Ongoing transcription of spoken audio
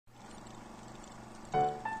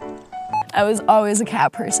I was always a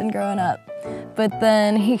cat person growing up. But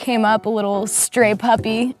then he came up, a little stray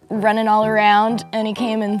puppy, running all around, and he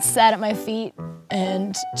came and sat at my feet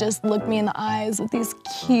and just looked me in the eyes with the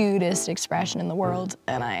cutest expression in the world.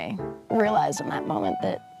 And I realized in that moment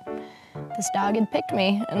that this dog had picked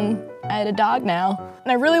me, and I had a dog now.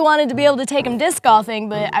 And I really wanted to be able to take him disc golfing,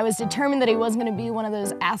 but I was determined that he wasn't gonna be one of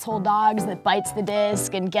those asshole dogs that bites the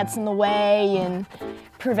disc and gets in the way and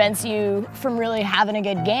prevents you from really having a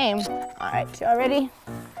good game. All right, y'all ready?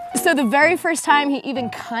 So the very first time he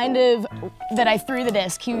even that I threw the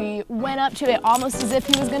disc, he went up to it almost as if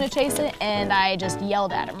he was gonna chase it, and I just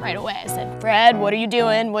yelled at him right away. I said, "Fred, what are you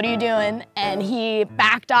doing? What are you doing?" And he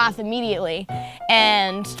backed off immediately.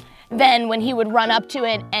 And then when he would run up to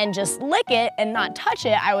it and just lick it and not touch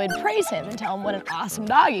it, I would praise him and tell him what an awesome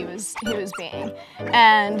dog he was being.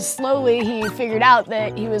 And slowly he figured out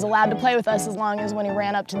that he was allowed to play with us as long as when he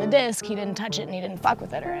ran up to the disc, he didn't touch it and he didn't fuck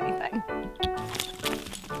with it or anything.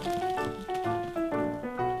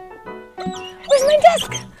 Where's my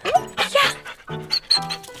disc? Yeah.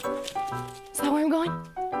 Is that where I'm going?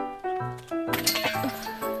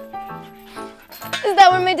 Is that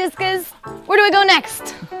where my disc is? Where do I go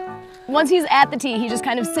next? Once he's at the tee, he just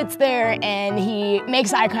kind of sits there and he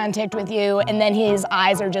makes eye contact with you, and then his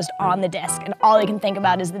eyes are just on the disc, and all he can think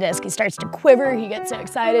about is the disc. He starts to quiver, he gets so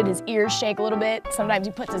excited, his ears shake a little bit. Sometimes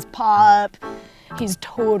he puts his paw up. He's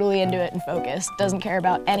totally into it and focused, doesn't care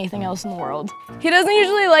about anything else in the world. He doesn't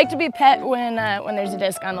usually like to be pet when there's a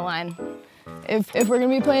disc on the line. If we're gonna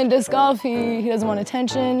be playing disc golf, he doesn't want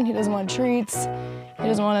attention, he doesn't want treats, he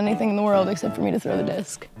doesn't want anything in the world except for me to throw the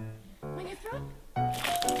disc. Am I gonna throw it?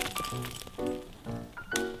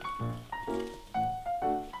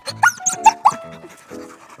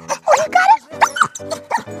 Oh, you got it!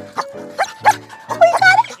 Oh, you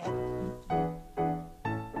got it!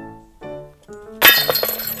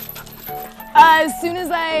 As soon as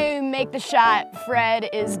I make the shot, Fred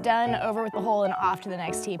is done over with the hole and off to the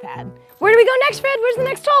next tee pad. Where do we go next, Fred? Where's the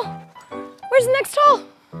next hole? Where's the next hole?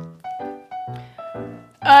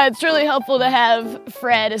 It's really helpful to have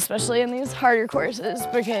Fred, especially in these harder courses,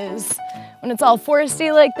 because when it's all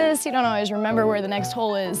foresty like this, you don't always remember where the next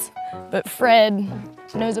hole is. But Fred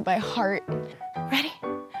knows it by heart. Ready?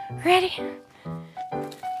 Ready?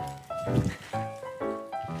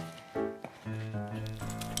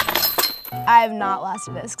 I have not lost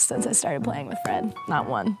a disc since I started playing with Fred. Not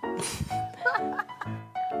one. Oh,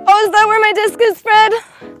 is that where my disc is, Fred?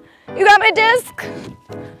 You got my disc?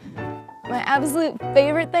 My absolute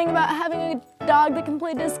favorite thing about having a dog that can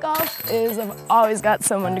play disc golf is I've always got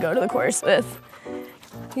someone to go to the course with.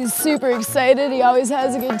 He's super excited, he always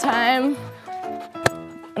has a good time,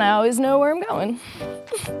 and I always know where I'm going.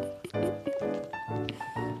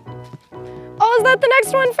 Oh, is that the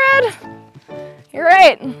next one, Fred? You're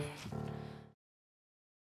right.